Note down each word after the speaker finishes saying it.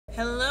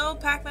Hello,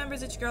 pack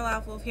members, it's your girl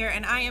Alpha here,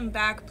 and I am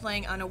back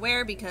playing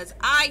Unaware because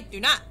I do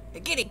not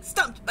like getting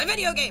stumped by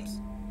video games.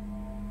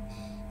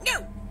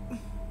 No!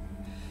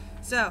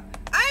 So,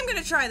 I'm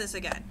gonna try this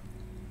again.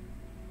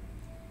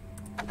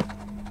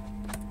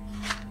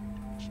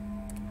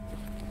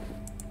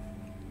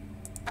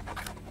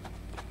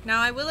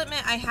 Now, I will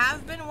admit, I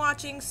have been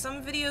watching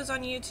some videos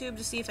on YouTube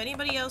to see if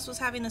anybody else was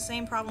having the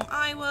same problem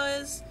I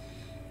was,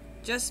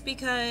 just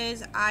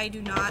because I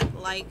do not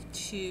like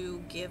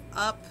to give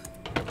up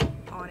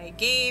on a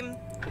game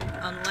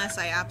unless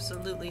I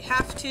absolutely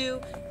have to.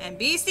 And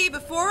BC,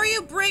 before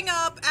you bring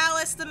up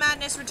Alice the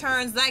Madness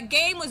Returns, that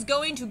game was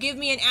going to give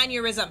me an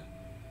aneurysm.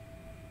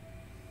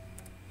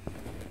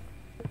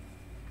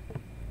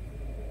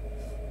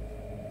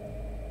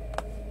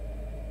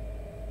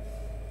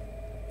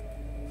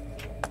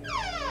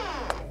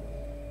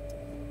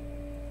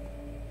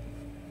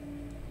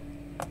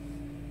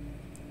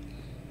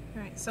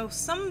 Alright, so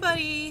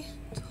somebody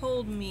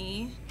told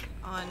me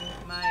on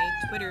my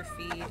Twitter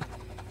feed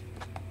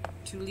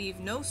to leave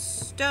no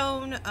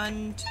stone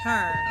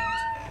unturned,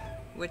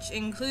 which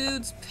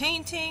includes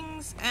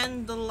paintings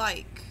and the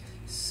like.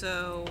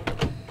 So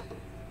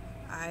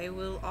I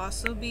will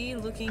also be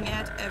looking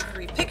at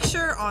every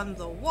picture on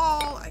the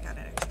wall. I got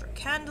an extra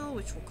candle,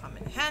 which will come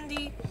in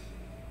handy.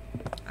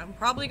 I'm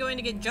probably going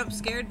to get jump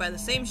scared by the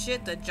same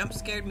shit that jump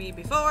scared me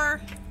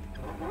before.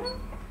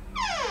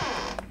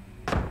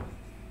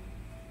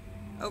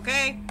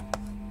 Okay.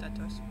 That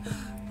does.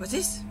 What's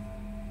this?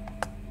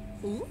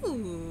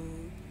 Ooh.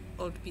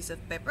 Old piece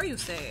of paper, you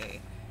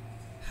say?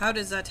 How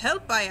does that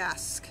help, I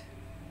ask?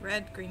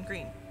 Red, green,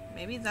 green.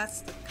 Maybe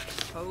that's the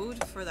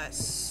code for that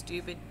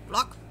stupid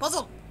block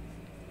puzzle.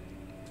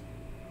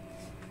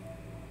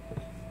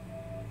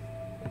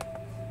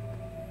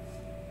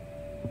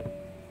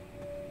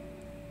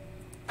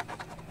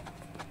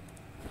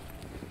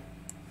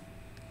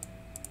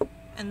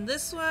 And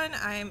this one,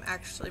 I'm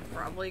actually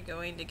probably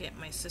going to get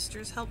my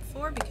sister's help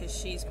for because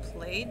she's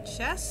played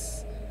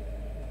chess.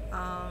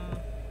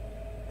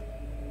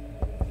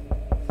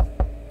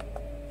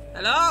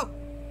 Hello?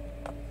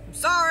 I'm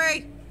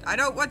sorry. I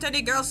don't want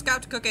any Girl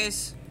Scout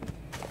cookies.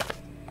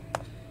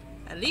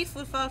 A leaf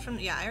will fall from...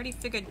 Yeah, I already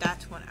figured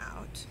that one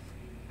out.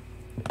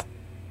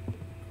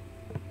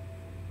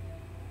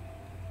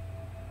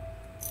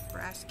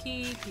 Brass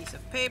key, piece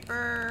of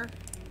paper.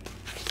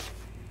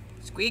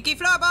 Squeaky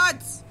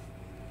floorboards!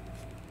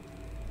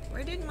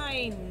 Where did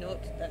my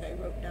note that I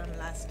wrote down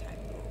last time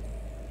go?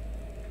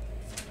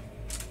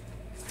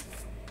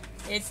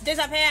 It's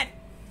disappeared!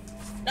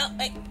 No,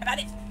 wait, I got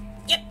it!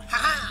 Yep,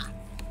 haha!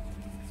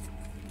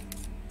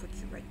 Put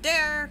you right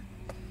there.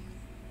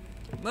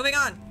 Moving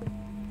on.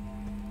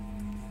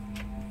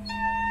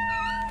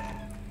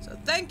 So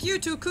thank you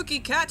to Cookie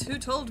Cat who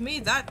told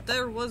me that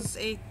there was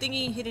a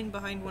thingy hidden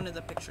behind one of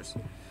the pictures.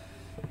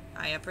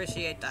 I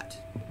appreciate that.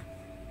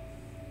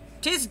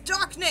 'Tis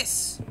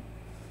darkness!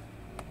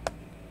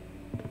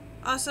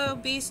 Also,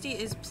 Beastie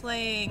is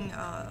playing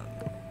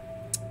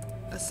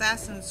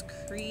Assassin's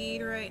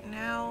Creed right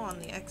now on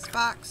the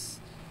Xbox.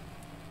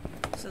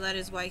 So that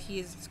is why he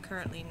is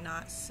currently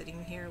not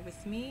sitting here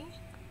with me.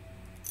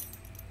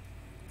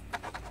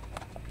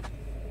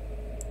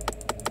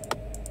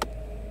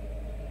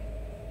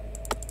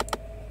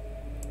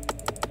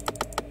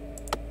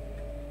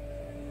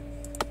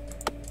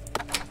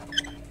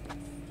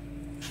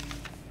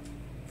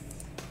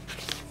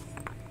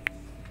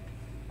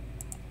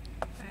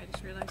 I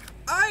just realized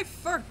I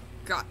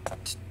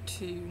forgot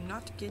to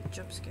not get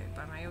jump scared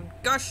by my own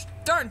gosh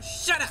darn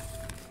shut up!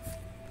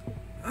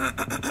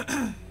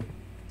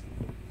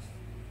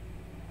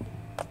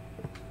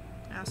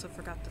 I also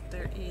forgot that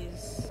there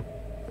is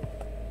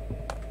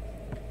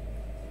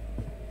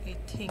a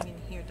thing in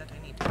here that I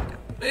need to pick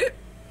up.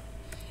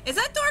 Is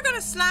that door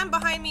gonna slam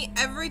behind me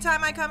every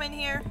time I come in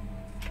here?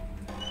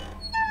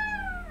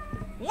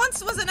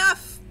 Once was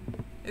enough!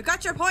 You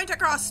got your point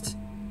across!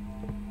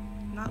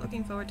 I'm not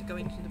looking forward to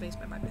going to the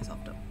basement by myself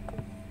though.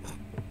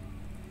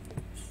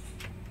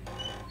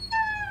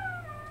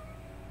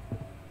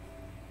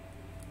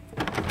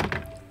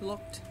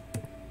 Locked.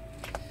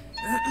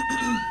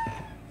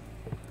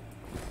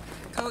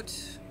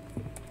 Coat.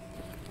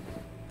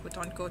 Put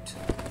on coat.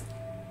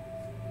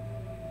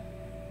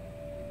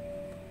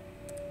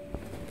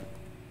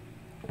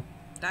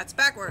 That's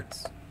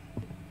backwards.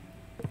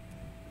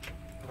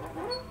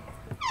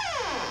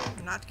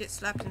 Not get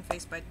slapped in the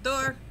face by the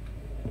door.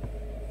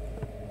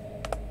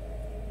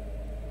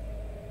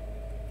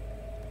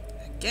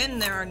 Again,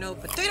 there are no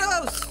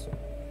potatoes!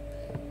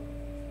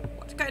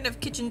 What kind of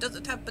kitchen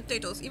doesn't have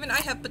potatoes? Even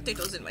I have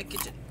potatoes in my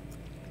kitchen.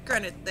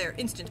 Granted, they're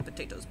instant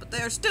potatoes, but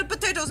they are still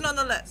potatoes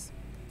nonetheless.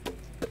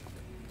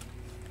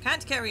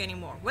 Can't carry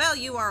anymore. Well,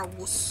 you are a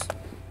wuss.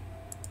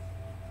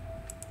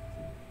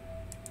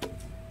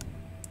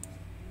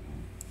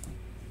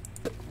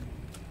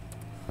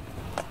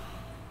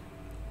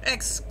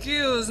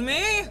 Excuse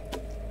me?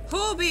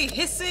 Who'll be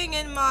hissing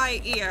in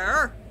my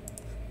ear?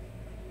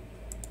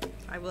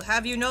 I will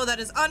have you know that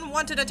is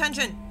unwanted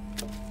attention.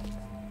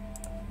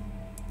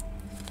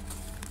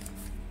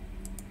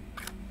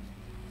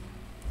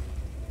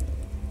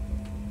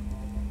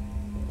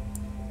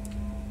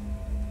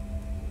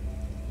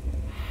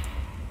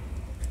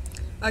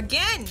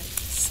 Again!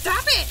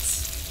 Stop it!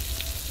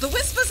 The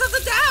whispers of the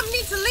dam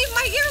need to leave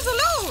my ears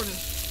alone!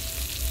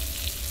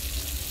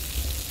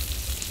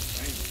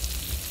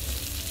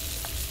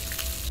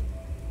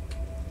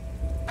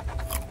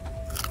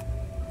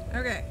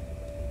 Okay.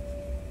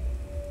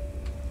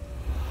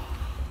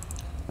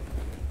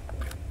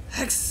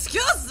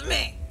 Excuse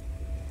me!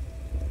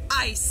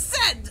 I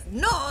said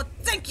no,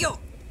 thank you!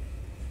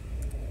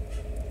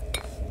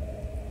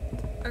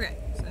 Okay,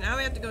 so now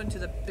we have to go into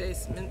the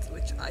basement,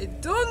 which I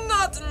do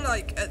not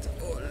like at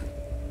all.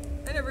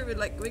 I never even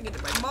liked going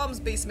into my mom's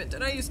basement,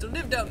 and I used to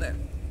live down there.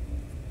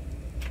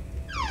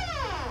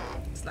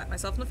 Slap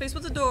myself in the face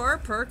with the door,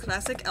 per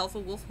classic Alpha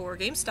Wolf horror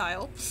game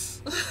style.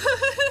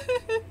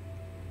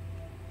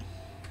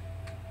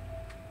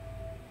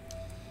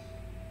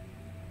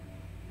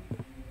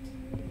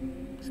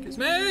 Excuse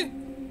me! I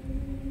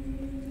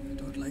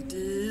don't like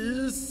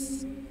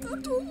this. I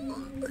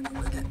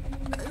don't like it.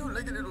 I don't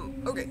like it at all.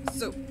 Okay,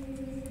 so.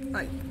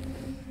 Hi.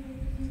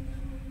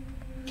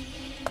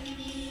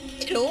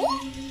 Hello?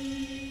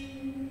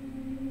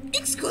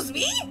 Excuse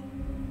me?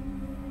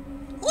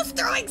 Who's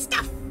throwing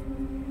stuff?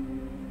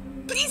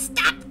 Please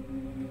stop!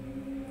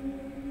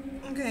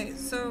 Okay,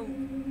 so.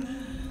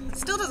 It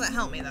still doesn't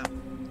help me though.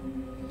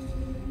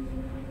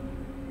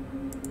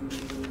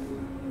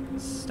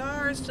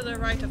 Stars to the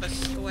right of a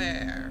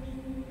square.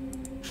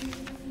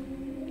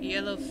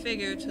 Yellow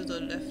figure to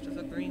the left of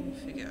a green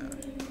figure.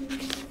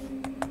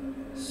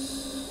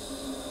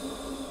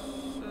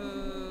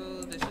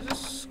 So this is a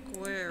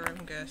square,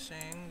 I'm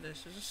guessing.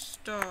 This is a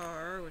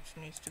star, which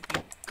needs to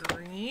be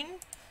green.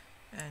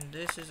 And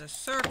this is a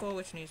circle,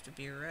 which needs to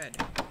be red.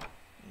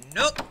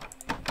 Nope!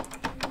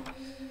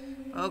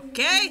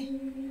 Okay!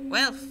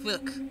 Well,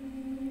 look.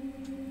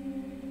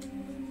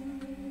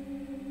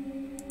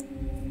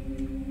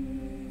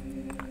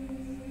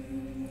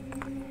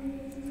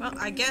 Well,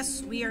 I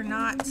guess we are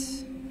not...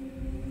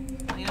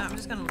 You know, I'm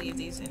just gonna leave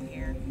these in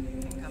here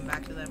and come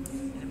back to them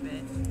in a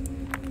bit.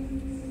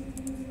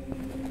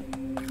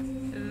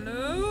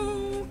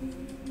 Hello?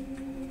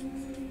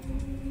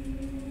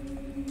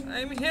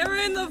 I'm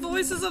hearing the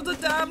voices of the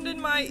damned in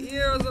my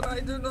ears and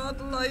I do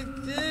not like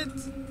it.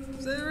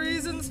 Is there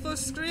reasons for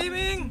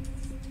screaming?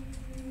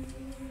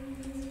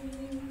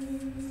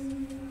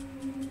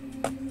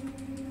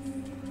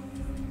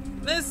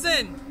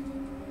 Listen!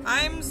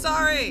 I'm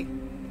sorry!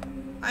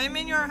 I'm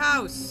in your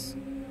house.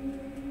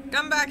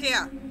 Come back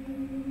here.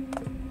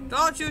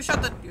 Don't you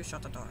shut the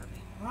door on me.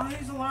 Well,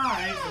 he's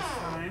alive this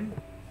time.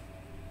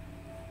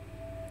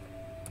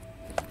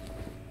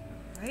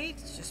 Right?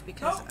 Just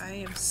because I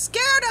am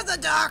scared of the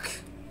dark.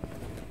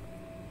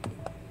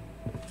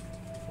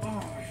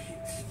 Oh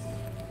shit.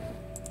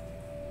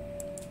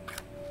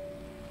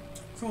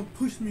 Someone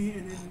pushed me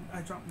and then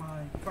I dropped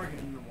my target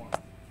in the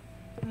water.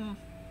 Hmm.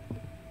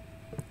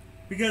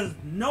 Because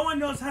no one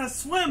knows how to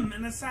swim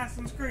in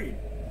Assassin's Creed.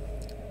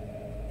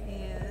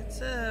 Yeah, it's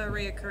a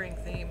reoccurring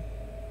theme.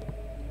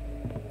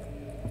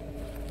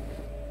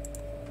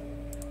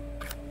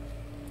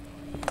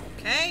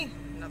 Okay,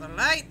 another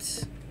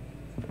light.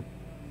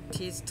 It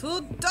is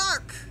too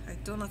dark. I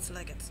do not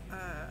like it. It's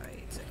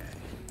okay.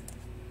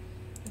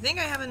 I think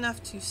I have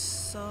enough to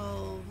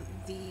solve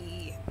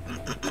the...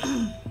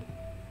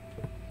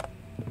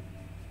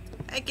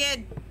 Hey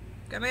kid,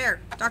 come here.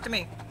 Talk to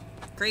me.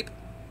 Creep.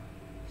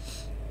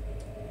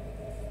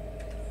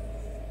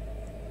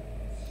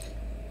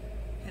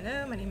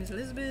 Hello, my name is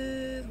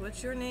Elizabeth.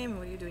 What's your name?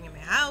 What are you doing in my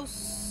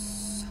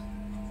house?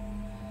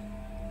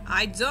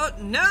 I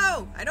don't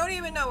know! I don't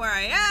even know where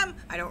I am!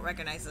 I don't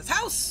recognize this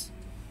house!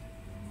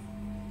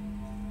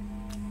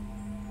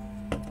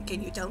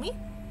 Can you tell me?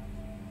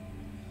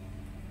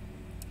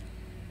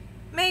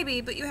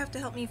 Maybe, but you have to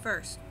help me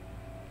first.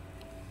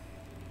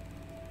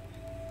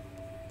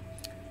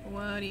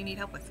 What do you need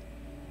help with?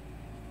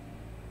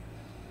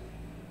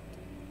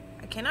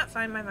 I cannot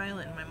find my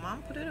violin. My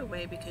mom put it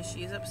away because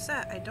she is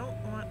upset.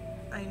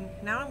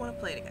 Now I want to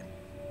play it again.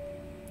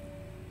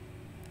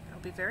 I'll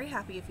be very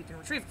happy if you can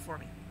retrieve it for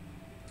me.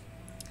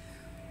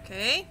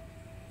 Okay.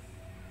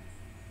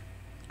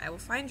 I will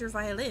find your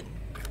violin.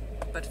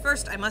 But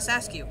first, I must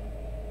ask you.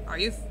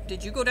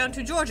 Did you go down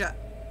to Georgia?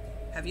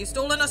 Have you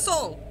stolen a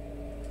soul?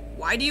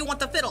 Why do you want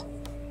the fiddle?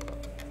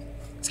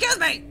 Excuse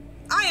me!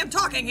 I am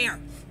talking here!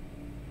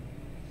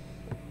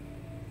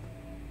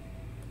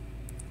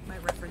 My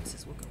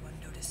references will go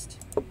unnoticed.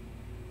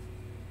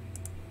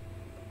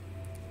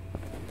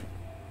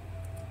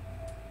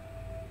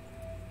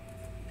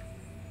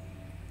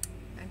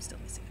 I'm still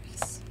missing a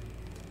piece.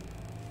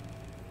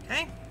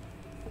 Okay.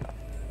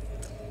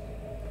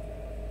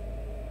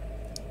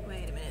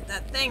 Wait a minute.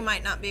 That thing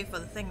might not be for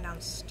the thing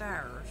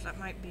downstairs. That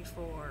might be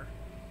for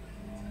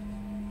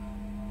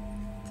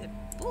the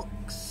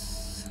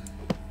books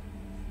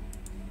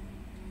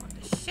on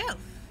the shelf.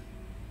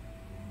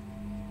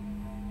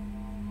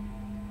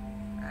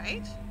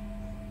 Right?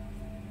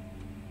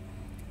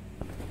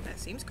 That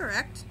seems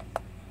correct.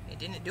 It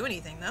didn't do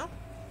anything, though.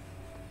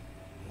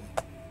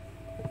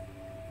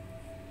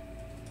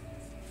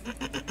 Is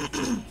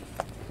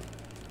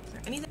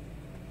there anything?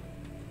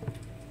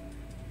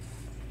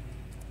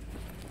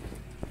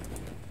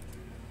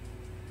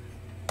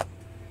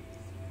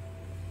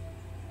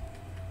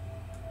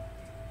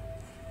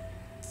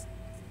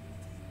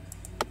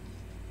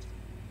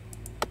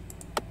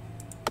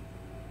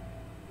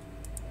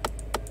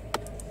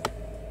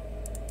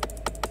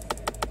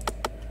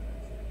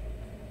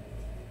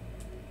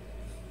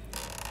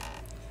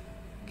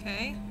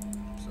 Okay,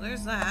 so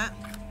there's that.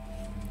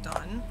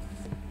 Done.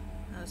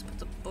 Now let's put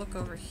the book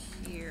over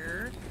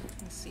here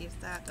and see if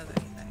that does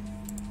anything.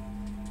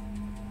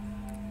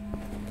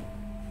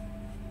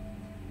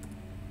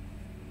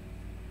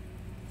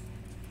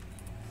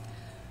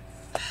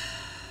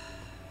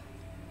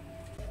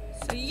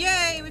 So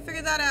yay, we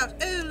figured that out.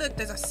 Oh look,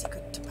 there's a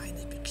secret behind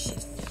this big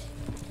shelf.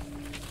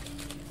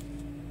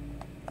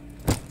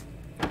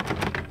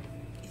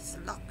 It's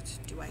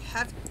locked. Do I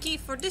have the key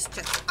for this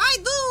chest? I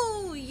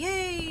do!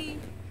 Yay!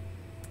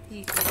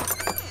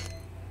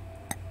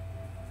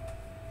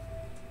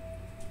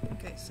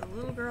 Okay, so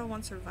little girl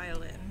wants her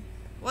violin.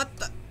 What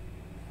the?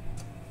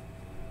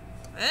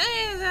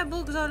 Hey, that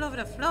book's all over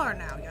the floor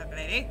now, young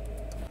lady.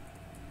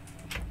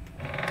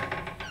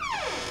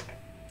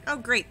 Oh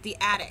great, the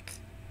attic.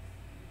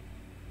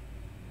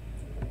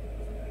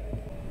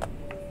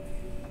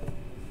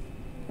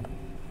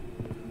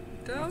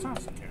 That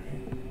sounds scary.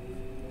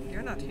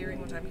 You're not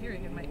hearing what I'm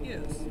hearing in my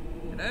ears.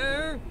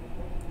 Hello?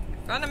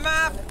 I found a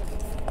map!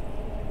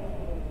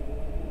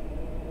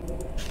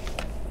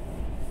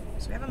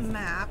 So we have a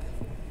map.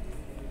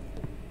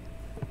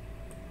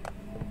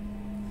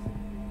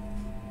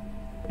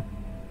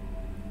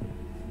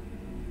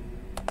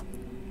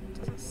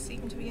 Doesn't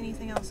seem to be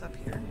anything else up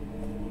here.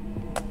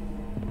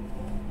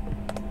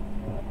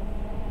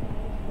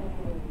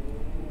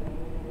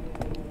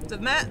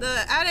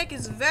 The attic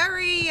is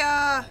very,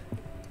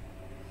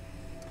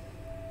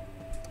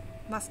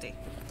 musty.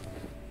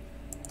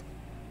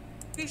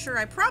 Pretty sure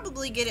I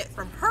probably get it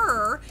from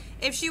her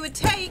if she would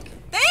take...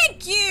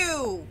 Thank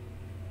you!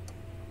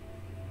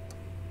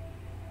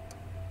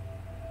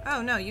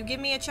 Oh no, you give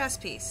me a chess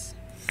piece.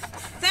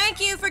 Thank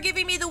you for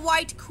giving me the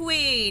white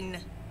queen.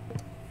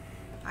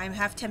 I'm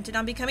half tempted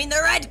on becoming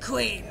the red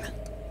queen.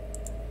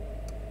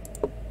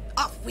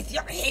 Off with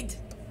your head.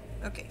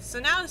 Okay, so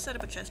now to set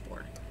up a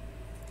chessboard.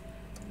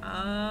 Do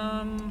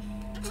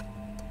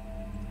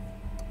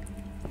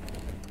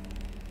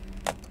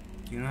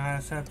you know how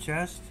to set up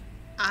chest?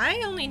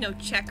 I only know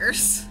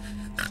checkers.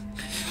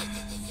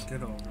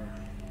 Get over.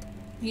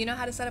 You know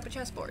how to set up a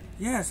chessboard?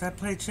 Yes, I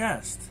played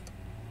chess.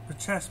 With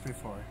chess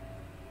before.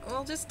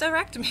 Well, just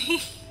direct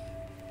me.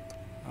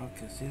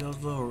 Okay, see those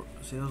little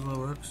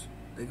rooks?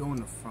 They go in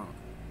the front.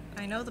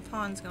 I know the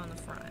pawns go in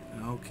the front.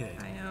 Okay.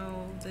 I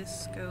know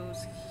this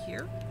goes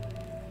here.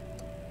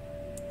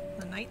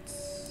 The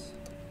knights.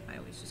 I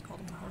always just call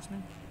them the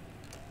horsemen.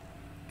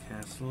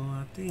 Castle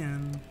at the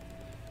end.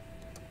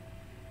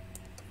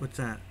 What's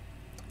that?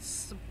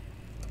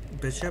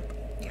 Bishop?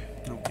 Yeah.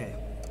 Okay.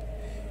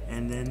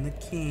 And then the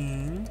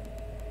king.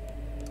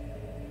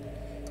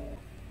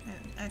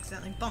 And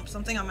accidentally bumped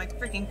something on my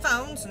freaking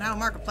phone, so now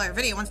Markiplier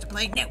Video wants to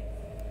play. No!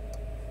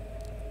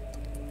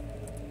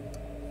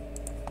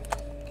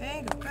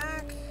 Okay, go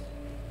back.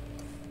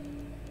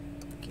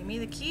 Give me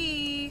the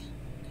key.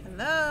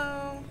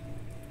 Hello?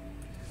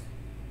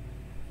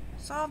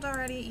 Solved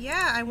already?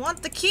 Yeah, I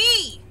want the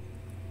key!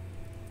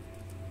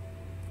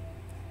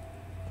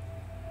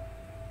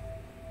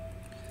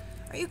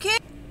 Are you kidding?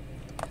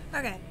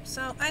 Okay,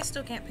 so I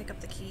still can't pick up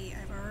the key.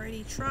 I've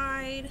already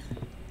tried.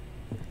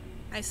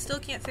 I still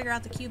can't figure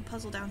out the cube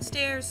puzzle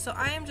downstairs, so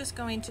I am just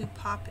going to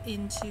pop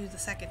into the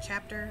second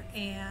chapter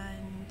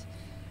and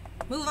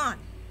move on.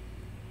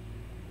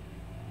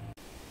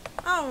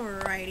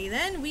 Alrighty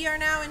then, we are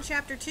now in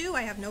chapter 2.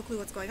 I have no clue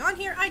what's going on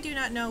here. I do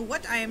not know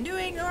what I am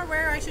doing or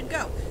where I should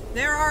go.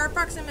 There are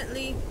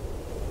approximately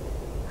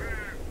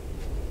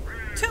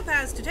 2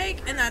 paths to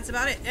take, and that's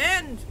about it.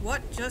 And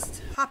what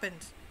just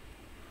happened?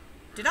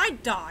 Did I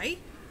die?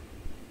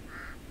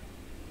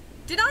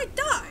 Did I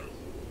die?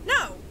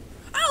 No.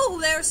 Oh,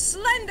 there's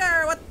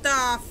Slender! What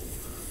the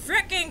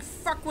fricking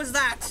fuck was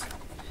that?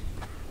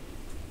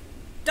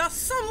 Does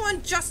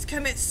someone just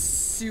commit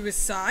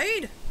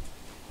suicide?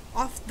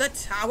 Off the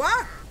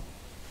tower?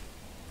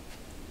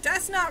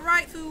 That's not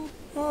right, fool.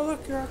 Oh,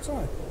 look, you're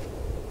outside.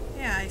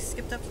 Yeah, I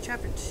skipped up to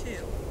chapter 2.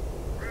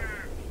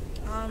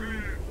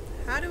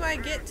 How do I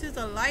get to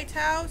the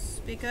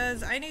lighthouse?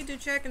 Because I need to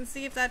check and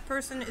see if that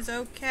person is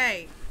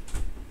okay.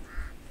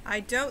 I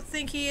don't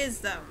think he is,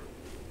 though.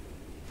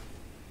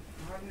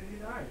 How did he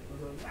die?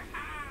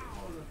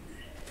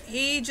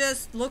 He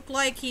just looked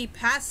like he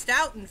passed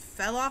out and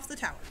fell off the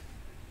tower.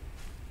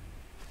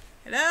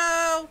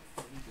 Hello?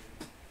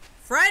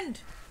 Friend?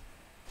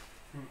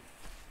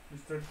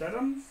 Mr.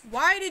 Dedhams?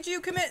 Why did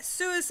you commit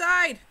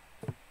suicide?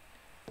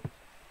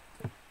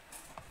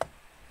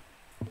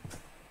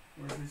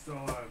 Or is he still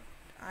alive?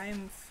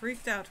 I'm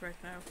freaked out right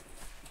now.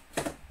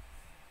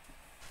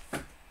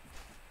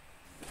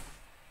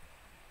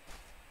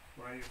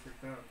 Why are you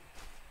freaked out?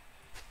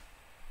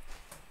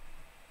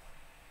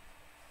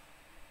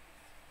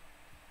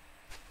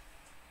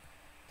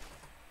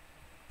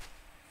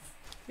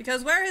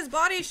 Because where his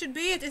body should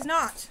be, it is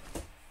not.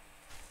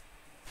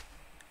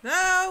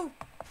 No!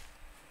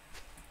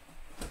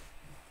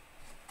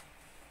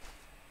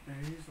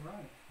 Maybe he's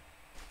alive.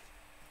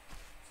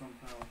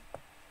 Somehow.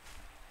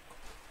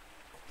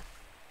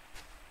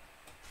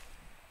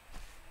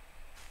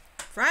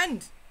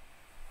 Friend!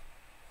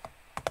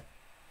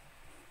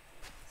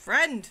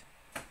 Friend!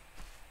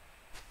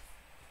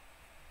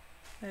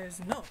 There's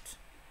a note.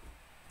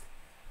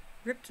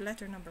 Ripped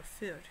letter number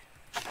 4.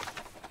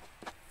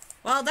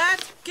 Well,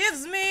 that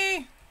gives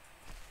me...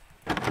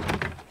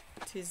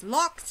 It is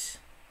locked.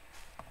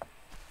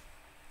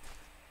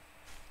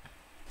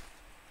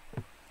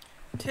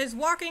 'Tis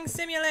Walking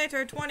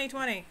Simulator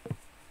 2020.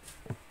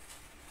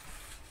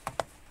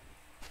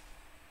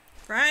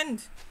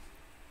 Friend.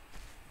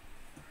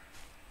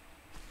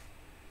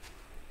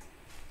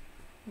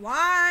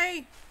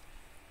 Why?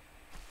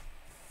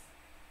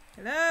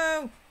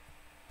 Hello?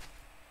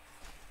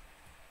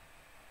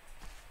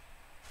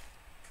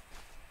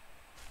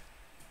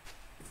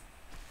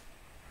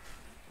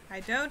 I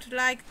don't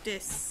like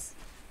this.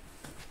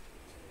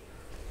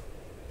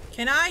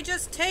 Can I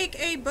just take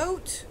a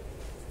boat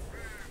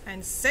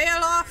and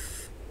sail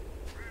off?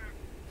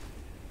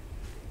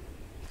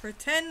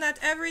 Pretend that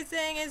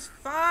everything is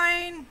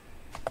fine?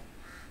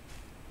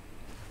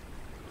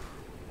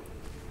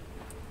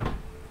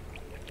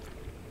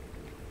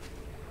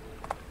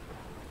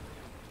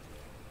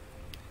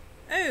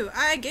 Oh,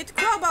 I get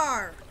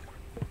crowbar!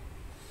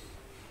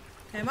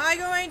 Am I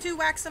going to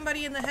whack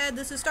somebody in the head?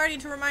 This is starting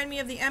to remind me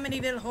of the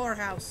Amityville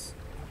whorehouse.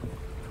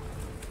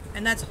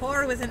 And that's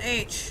whore with an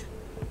H.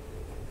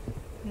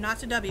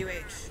 Not a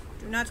WH.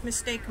 Do not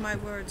mistake my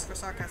words for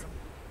sarcasm.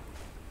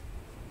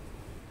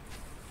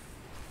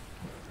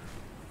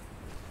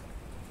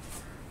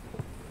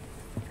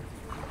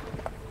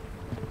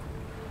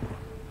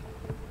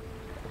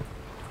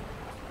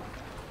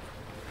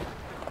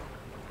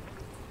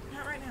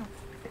 Not right now.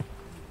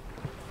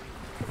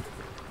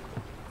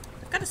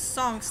 I've got a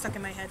song stuck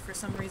in my head for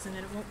some reason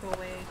and it won't go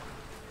away.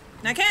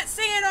 And I can't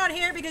sing it on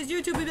here because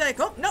YouTube will be like,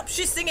 oh, nope,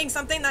 she's singing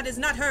something that is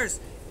not hers.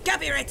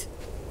 Copyright!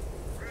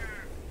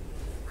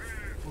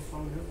 What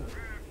song is it?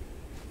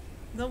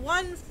 The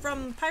one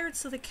from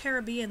Pirates of the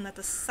Caribbean that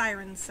the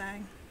siren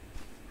sang.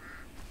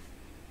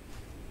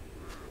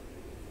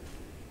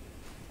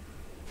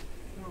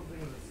 I don't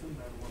think it's a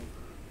Sinbad one.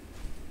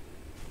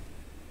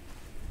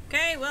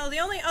 Okay, well, the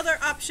only other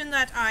option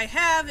that I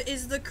have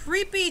is the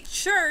creepy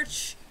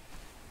church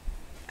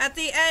at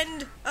the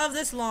end of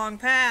this long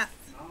path.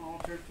 Not all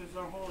churches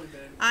are holy,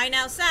 baby. I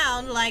now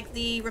sound like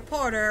the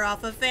reporter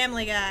off of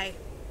Family Guy.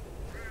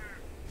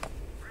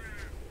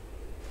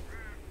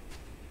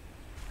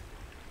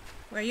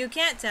 Where you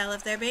can't tell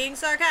if they're being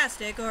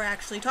sarcastic or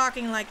actually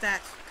talking like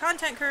that.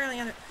 Content currently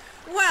under...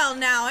 Well,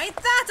 now, ain't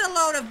that a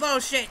load of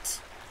bullshit?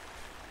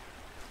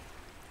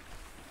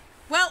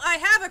 Well, I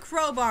have a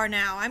crowbar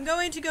now. I'm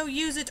going to go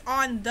use it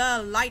on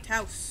the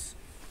lighthouse.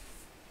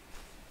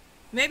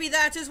 Maybe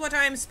that is what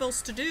I'm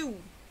supposed to do.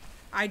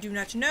 I do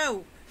not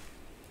know.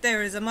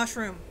 There is a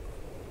mushroom.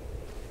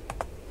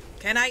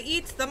 Can I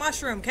eat the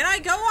mushroom? Can I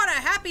go on a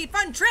happy,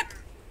 fun trip?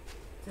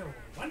 To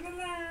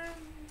Wonderland!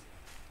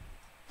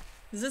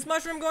 Is this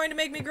mushroom going to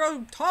make me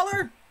grow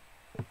taller?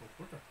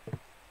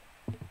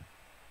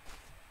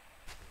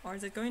 Or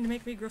is it going to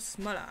make me grow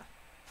smaller?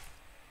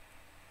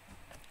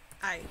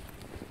 I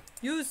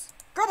use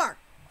crowbar.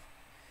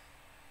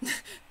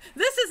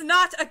 This is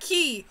not a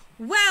key.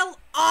 Well,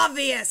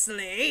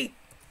 obviously.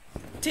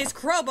 'Tis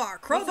crowbar.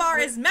 Crowbar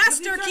is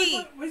master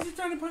key. What's he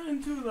trying to put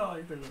into the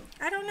like the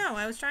I don't know.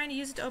 I was trying to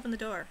use it to open the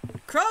door.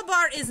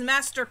 Crowbar is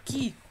master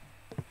key.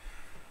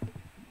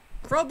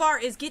 Crowbar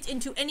is get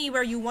into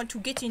anywhere you want to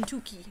get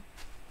into key.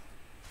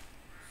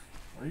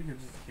 Or you can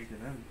just kick it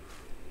in.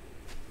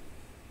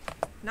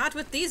 Not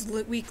with these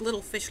weak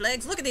little fish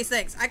legs. Look at these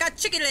things. I got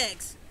chicken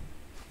legs.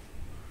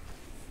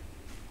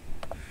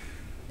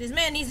 This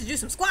man needs to do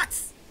some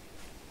squats.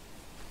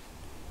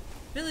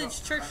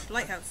 Village, church,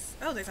 lighthouse.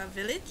 Oh, there's a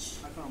village.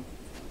 I found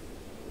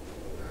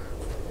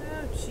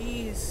Oh,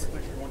 jeez.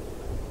 like one.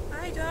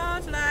 I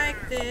don't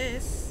like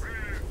this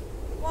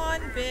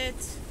one bit.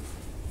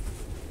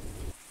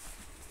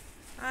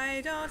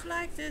 I don't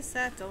like this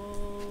at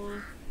all.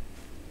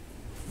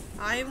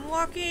 I'm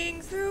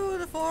walking through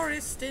the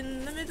forest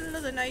in the middle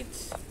of the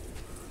night.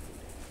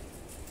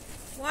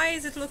 Why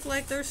does it look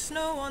like there's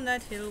snow on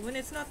that hill when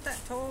it's not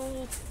that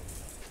tall?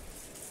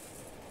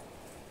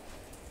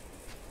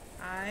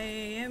 I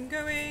am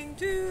going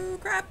to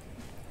crap.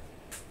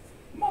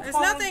 There's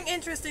nothing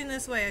interesting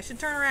this way. I should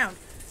turn around.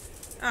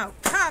 Oh,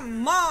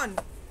 come on!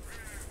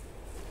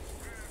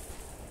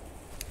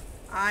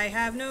 I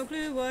have no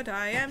clue what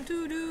I am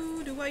to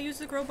do. Do I use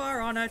the crowbar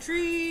on a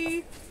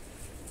tree?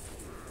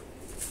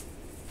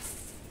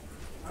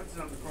 I just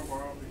have the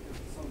crowbar out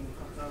because if something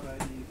comes out of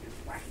that, you get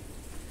whacked.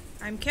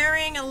 I'm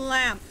carrying a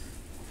lamp.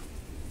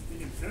 You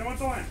can hit it with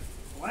the lamp.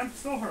 The lamp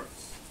still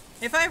hurts.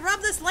 If I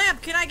rub this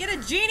lamp, can I get a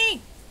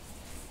genie?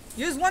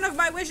 Use one of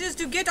my wishes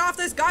to get off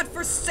this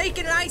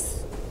godforsaken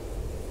ice.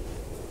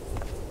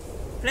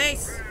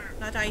 Place,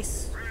 not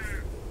ice.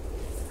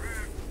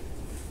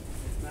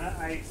 Not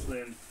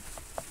Iceland.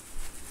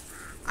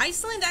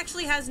 Iceland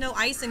actually has no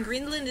ice and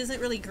Greenland isn't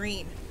really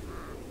green.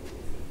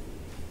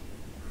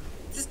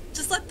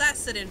 Just let that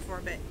sit in for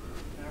a bit.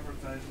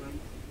 Advertisement.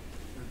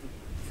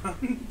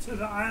 Come to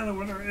the island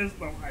when there is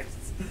no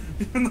ice.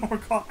 Even though we're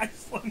called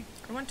Iceland.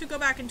 I want to go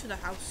back into the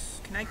house.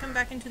 Can I come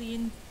back into the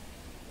inn?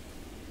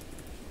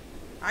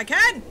 I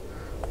can!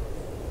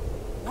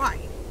 Why?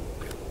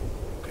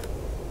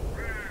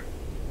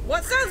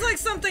 What sounds like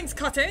something's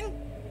cutting?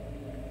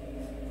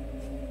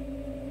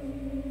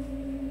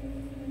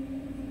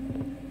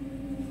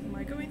 Am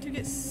I going to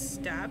get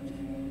stabbed?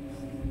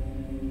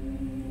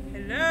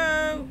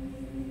 Hello?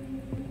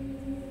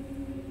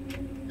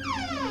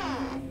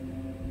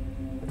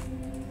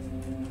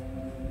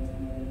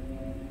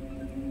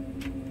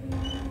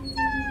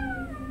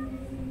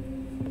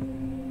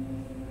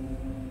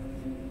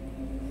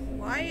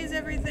 Why is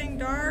everything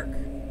dark?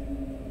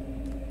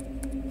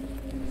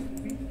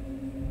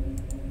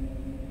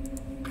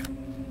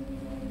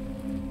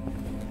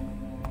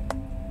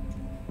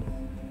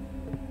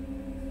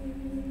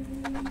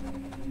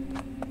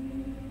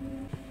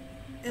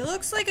 It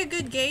looks like a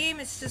good game,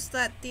 it's just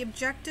that the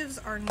objectives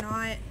are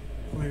not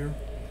Clear.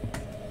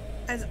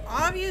 as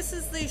obvious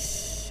as they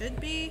should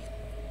be.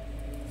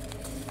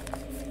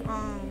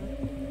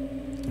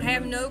 I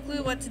have no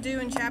clue what to do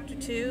in chapter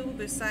 2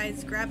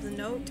 besides grab the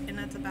note, and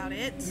that's about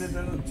it. And it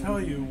doesn't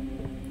tell you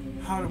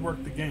how to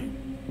work the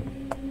game.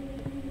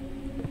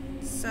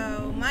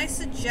 So my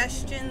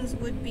suggestions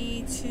would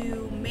be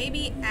to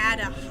maybe add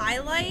a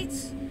highlight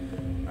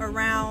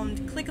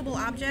around clickable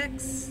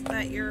objects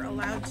that you're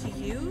allowed to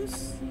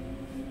use.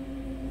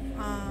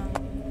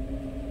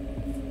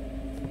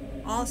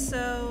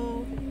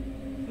 Also,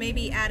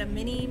 maybe add a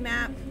mini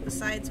map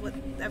besides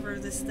whatever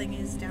this thing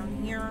is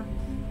down here.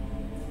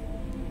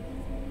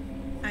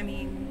 I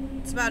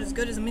mean, it's about as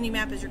good as a mini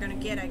map as you're gonna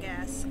get, I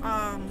guess.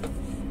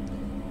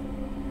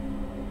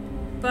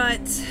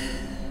 But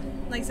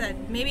like I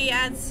said, maybe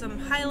add some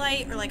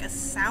highlight or like a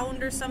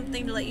sound or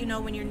something to let you know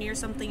when you're near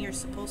something you're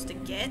supposed to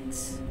get.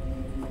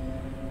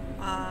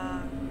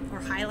 Or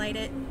highlight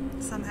it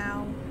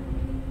somehow.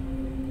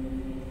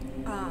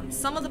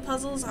 Some of the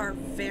puzzles are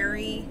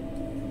very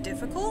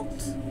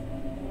difficult.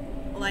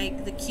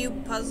 Like the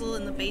cube puzzle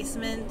in the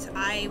basement,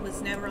 I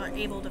was never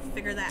able to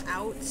figure that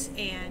out,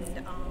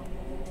 and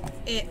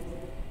it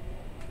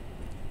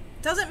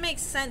doesn't make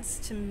sense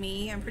to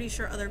me. I'm pretty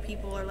sure other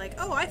people are like,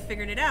 oh, I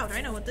figured it out,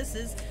 I know what this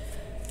is.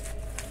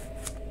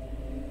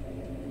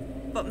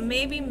 But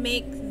maybe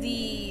make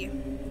the...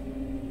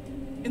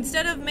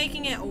 instead of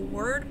making it a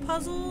word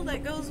puzzle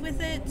that goes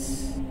with it,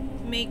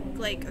 make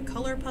like a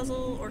color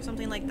puzzle or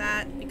something like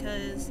that,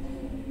 because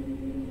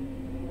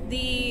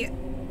the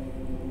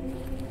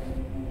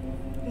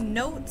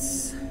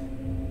notes...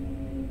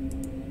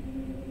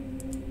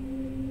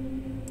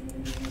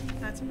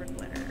 that's a brick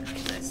letter.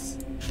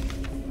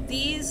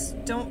 These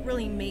don't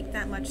really make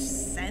that much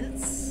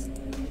sense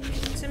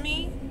to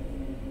me.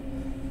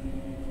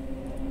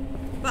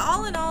 But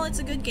all in all, it's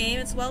a good game.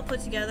 It's well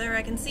put together.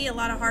 I can see a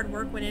lot of hard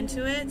work went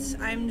into it.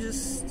 I'm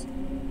just,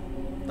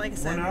 like I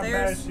said, we're not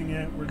bashing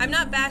it. I'm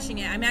not bashing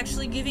it. I'm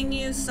actually giving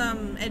you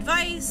some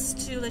advice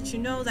to let you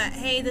know that,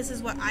 hey, this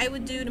is what I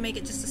would do to make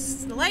it just a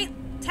slight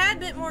tad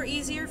bit more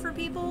easier for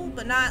people,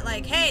 but not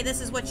like, hey, this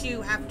is what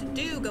you have to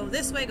do. Go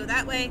this way, go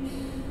that way.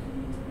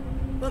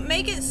 But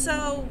make it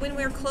so when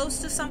we're close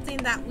to something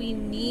that we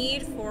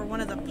need for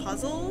one of the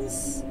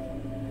puzzles,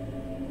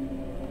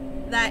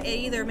 that it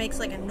either makes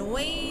like a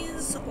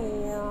noise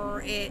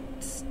or it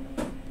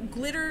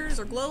glitters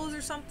or glows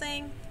or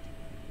something.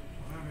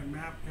 We'll have a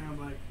map kind of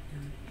like,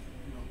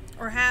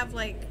 or have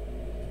like,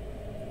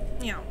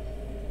 you know,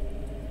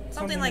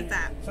 something like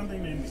that.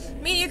 Something maybe.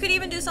 I mean, you could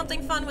even do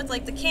something fun with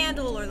like the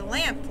candle or the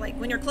lamp. Like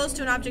when you're close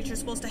to an object you're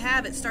supposed to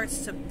have, it starts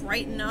to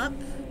brighten up.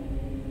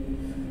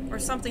 Or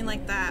something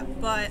like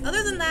that. But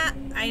other than that,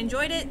 I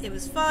enjoyed it. It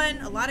was fun.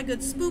 A lot of good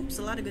spoops,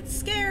 a lot of good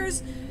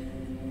scares.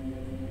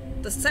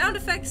 The sound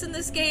effects in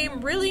this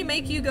game really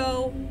make you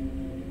go,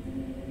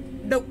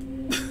 nope.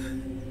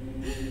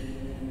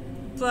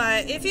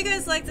 But if you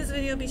guys like this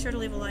video, be sure to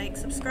leave a like,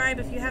 subscribe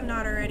if you have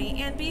not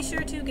already, and be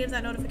sure to give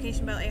that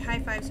notification bell a high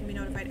five so you can be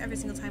notified every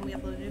single time we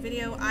upload a new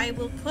video. I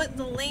will put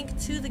the link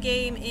to the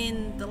game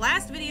in the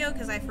last video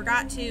because I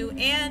forgot to,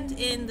 and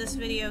in this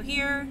video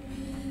here,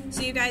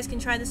 so you guys can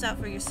try this out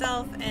for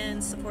yourself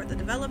and support the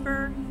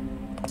developer.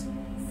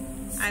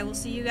 I will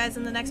see you guys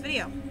in the next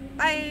video.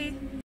 Bye!